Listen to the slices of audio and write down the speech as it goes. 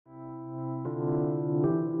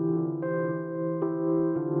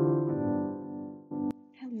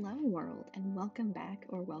welcome back,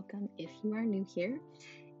 or welcome if you are new here.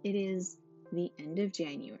 It is the end of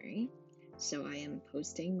January, so I am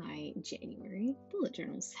posting my January bullet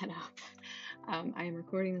journal setup. I am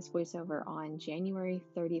recording this voiceover on January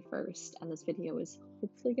 31st, and this video is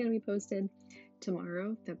hopefully going to be posted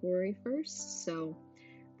tomorrow, February 1st, so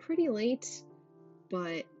pretty late,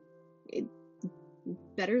 but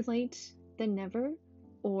better late than never,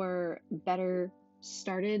 or better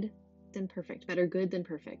started than perfect, better good than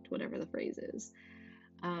perfect, whatever the phrase is.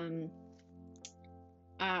 And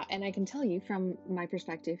I can tell you from my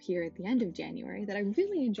perspective here at the end of January that I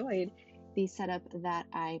really enjoyed the setup that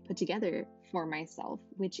I put together for myself,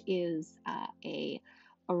 which is a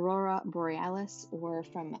Aurora Borealis, or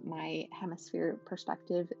from my hemisphere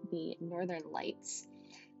perspective, the Northern Lights.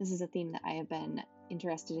 This is a theme that I have been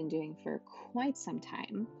interested in doing for quite some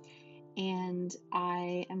time, and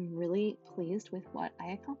I am really pleased with what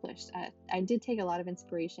I accomplished. I did take a lot of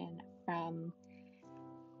inspiration from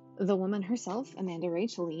the woman herself, Amanda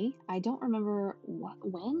Rachel Lee. I don't remember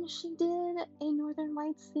when she did a Northern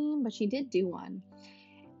Lights theme, but she did do one.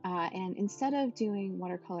 And instead of doing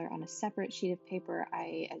watercolor on a separate sheet of paper,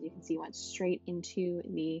 I, as you can see, went straight into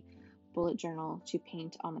the bullet journal to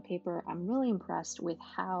paint on the paper. I'm really impressed with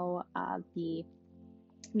how the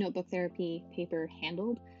notebook therapy paper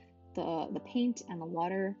handled the paint and the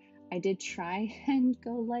water. I did try and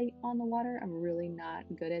go light on the water. I'm really not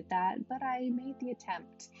good at that, but I made the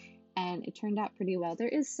attempt and it turned out pretty well. There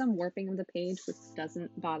is some warping of the page, which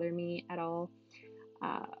doesn't bother me at all,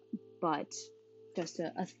 but just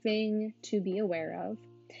a thing to be aware of.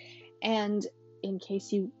 And in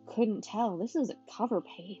case you couldn't tell, this is a cover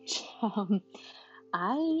page.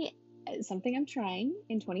 Something I'm trying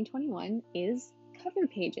in 2021 is cover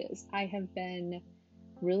pages. I have been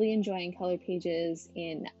really enjoying color pages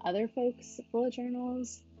in other folks' bullet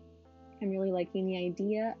journals. I'm really liking the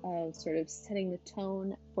idea of sort of setting the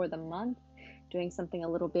tone for the month, doing something a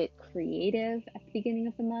little bit creative at the beginning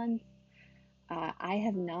of the month. I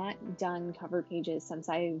have not done cover pages since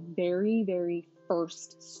I very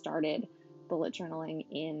first started bullet journaling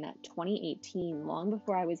in 2018, long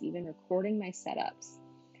before I was even recording my setups.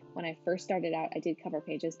 When I first started out, I did cover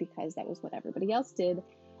pages because that was what everybody else did,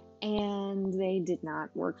 and they did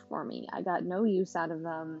not work for me. I got no use out of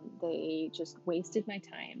them. They just wasted my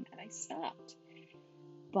time, and I stopped.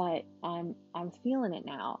 But I'm feeling it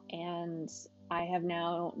now, and I have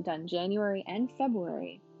now done January and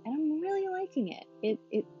February, and I'm really liking it.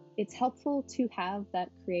 It's helpful to have that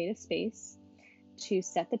creative space to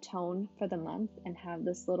set the tone for the month and have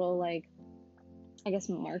this little,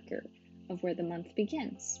 marker of where the month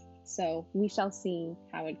begins. So we shall see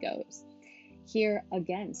how it goes. Here,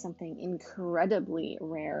 again, something incredibly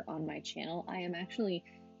rare on my channel. I am actually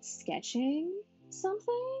sketching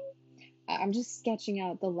something. I'm just sketching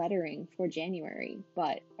out the lettering for January,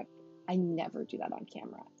 but I never do that on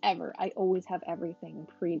camera, ever. I always have everything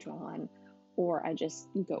pre-drawn, or I just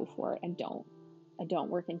go for it and I don't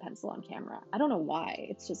work in pencil on camera. I don't know why.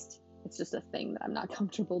 It's just a thing that I'm not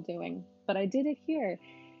comfortable doing, but I did it here.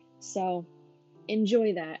 So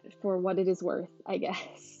enjoy that for what it is worth, I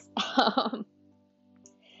guess.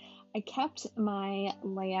 I kept my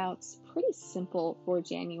layouts pretty simple for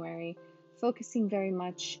January, focusing very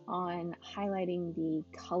much on highlighting the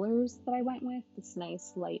colors that I went with. This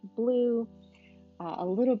nice light blue, a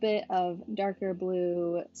little bit of darker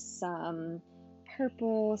blue, some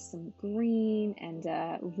purple, some green, and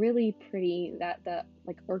really pretty, the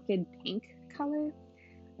orchid pink color.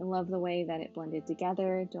 I love the way that it blended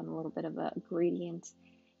together, doing a little bit of a gradient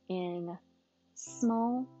in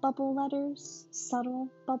small bubble letters, subtle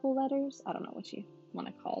bubble letters. I don't know what you want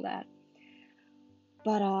to call that.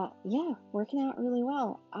 But yeah, working out really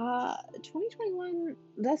well. 2021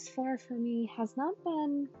 thus far for me has not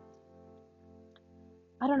been,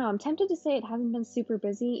 I don't know, I'm tempted to say it hasn't been super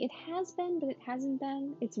busy. It has been, but it hasn't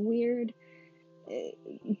been. It's weird.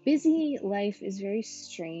 Busy life is very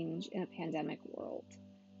strange in a pandemic world.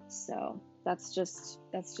 So that's just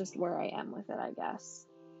where I am with it, I guess.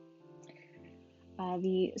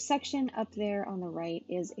 The section up there on the right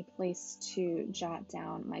is a place to jot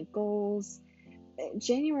down my goals.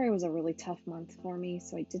 January was a really tough month for me,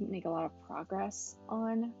 so I didn't make a lot of progress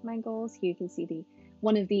on my goals. Here you can see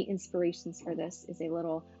one of the inspirations for this is a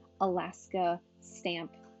little Alaska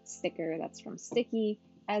stamp sticker that's from Sticky.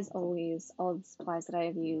 As always, all of the supplies that I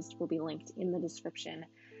have used will be linked in the description.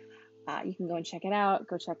 You can go and check it out.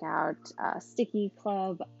 Go check out Sticky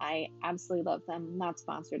Club. I absolutely love them. Not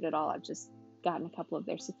sponsored at all. I've just gotten a couple of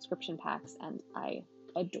their subscription packs and I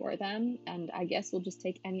adore them, and I guess we'll just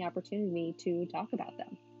take any opportunity to talk about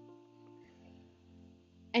them.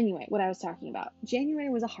 Anyway, what I was talking about. January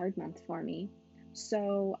was a hard month for me.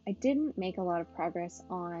 So I didn't make a lot of progress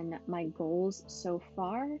on my goals so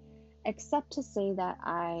far, except to say that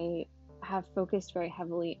I have focused very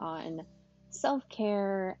heavily on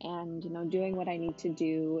self-care and, doing what I need to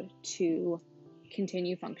do to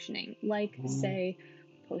continue functioning. Like, say,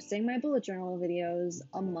 posting my bullet journal videos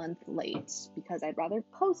a month late because I'd rather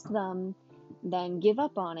post them than give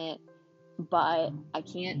up on it, but I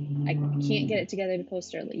can't get it together to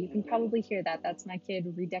post early. You can probably hear that. That's my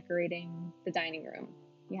kid redecorating the dining room.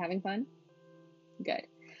 You having fun? Good.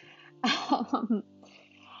 Um,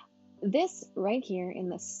 this right here in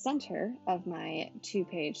the center of my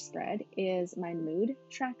 2-page spread is my mood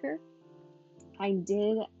tracker. I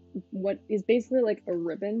did what is basically like a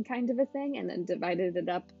ribbon kind of a thing and then divided it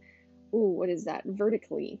up,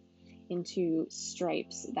 vertically into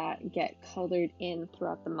stripes that get colored in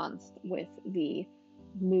throughout the month with the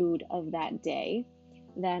mood of that day.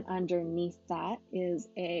 Then underneath that is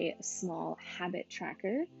a small habit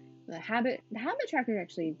tracker. The habit tracker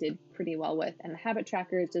actually did pretty well with, and the habit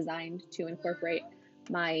tracker is designed to incorporate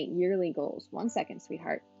my yearly goals. 1 second,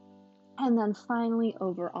 sweetheart. And then finally,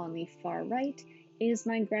 over on the far right is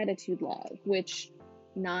my gratitude log, which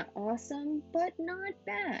not awesome, but not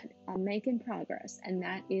bad. I'm making progress, and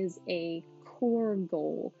that is a core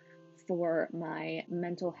goal for my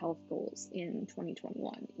mental health goals in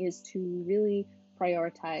 2021, is to really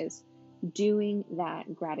prioritize doing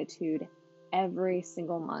that gratitude every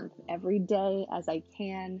single month, every day as I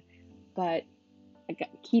can, but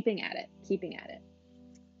keeping at it.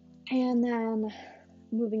 And then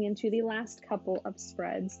moving into the last couple of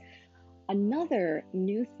spreads, another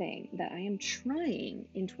new thing that I am trying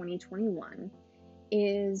in 2021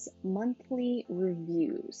 is monthly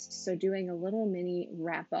reviews. So doing a little mini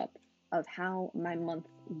wrap up of how my month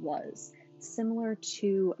was, similar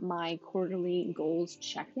to my quarterly goals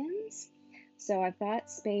check-ins. So I've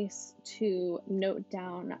got space to note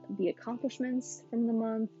down the accomplishments from the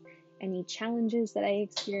month, any challenges that I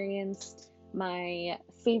experienced, my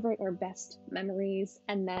favorite or best memories,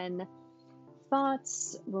 and then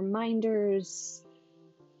thoughts, reminders,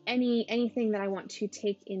 anything that I want to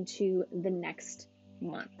take into the next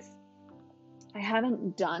month. I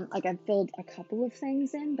haven't done, I've filled a couple of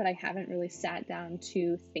things in, but I haven't really sat down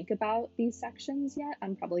to think about these sections yet.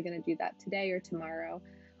 I'm probably going to do that today or tomorrow,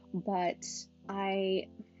 but I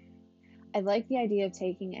like the idea of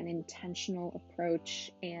taking an intentional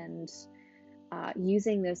approach and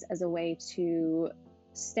using this as a way to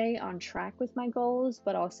stay on track with my goals,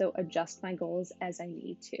 but also adjust my goals as I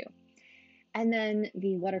need to. And then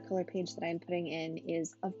the watercolor page that I'm putting in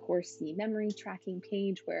is, of course, the memory tracking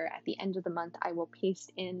page, where at the end of the month, I will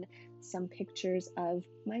paste in some pictures of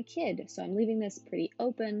my kid. So I'm leaving this pretty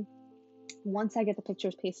open. Once I get the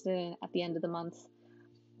pictures pasted in at the end of the month,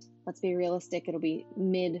 let's be realistic, it'll be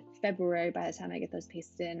mid-February by the time I get those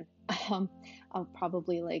pasted in. I'll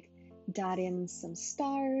probably dot in some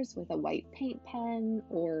stars with a white paint pen,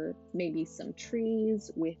 or maybe some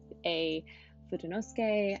trees with a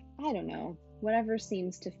futonosuke. I don't know, whatever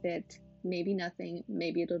seems to fit. Maybe nothing,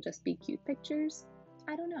 maybe it'll just be cute pictures.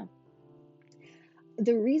 I don't know.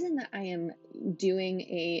 The reason that I am doing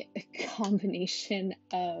a combination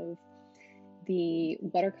of the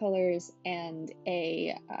watercolors and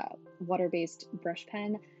a water-based brush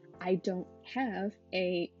pen, I don't have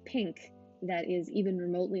a pink that is even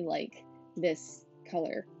remotely like this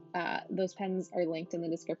color. Those pens are linked in the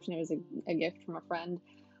description. It was a gift from a friend,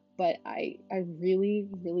 but I really,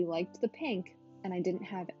 really liked the pink, and I didn't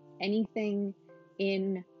have anything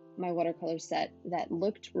in my watercolor set that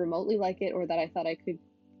looked remotely like it or that I thought I could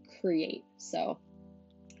create. So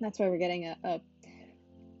that's why we're getting a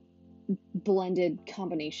blended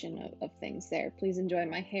combination of things there. Please enjoy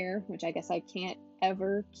my hair, which I guess I can't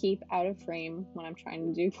ever keep out of frame when I'm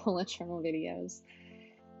trying to do bullet journal videos.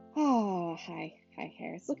 Oh, hi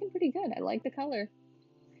hair. It's looking pretty good. I like the color.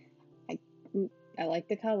 I like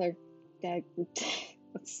the color.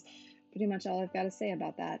 That's pretty much all I've got to say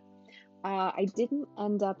about that. I didn't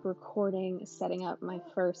end up recording setting up my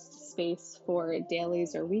first space for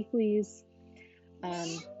dailies or weeklies.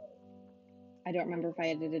 I don't remember if I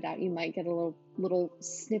edited it out. You might get a little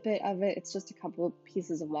snippet of it. It's just a couple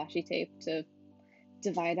pieces of washi tape to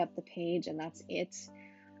divide up the page, and that's it.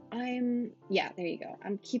 There you go.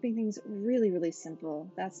 I'm keeping things really, really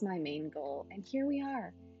simple. That's my main goal. And here we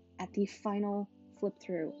are at the final flip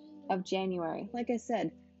through of January. Like I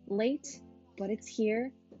said, late, but it's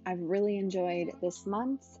here. I've really enjoyed this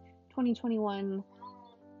month. 2021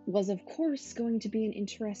 was, of course, going to be an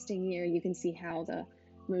interesting year. You can see how the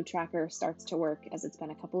mood tracker starts to work, as it's been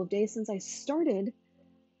a couple of days since I started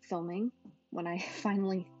filming, when I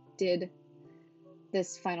finally did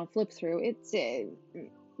this final flip through. It's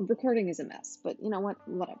recording is a mess, but you know what?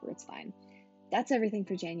 Whatever, it's fine. That's everything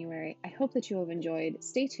for January. I hope that you have enjoyed.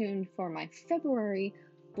 Stay tuned for my February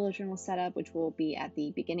bullet journal setup, which will be at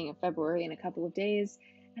the beginning of February in a couple of days,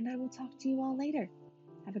 and I will talk to you all later.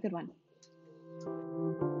 Have a good one.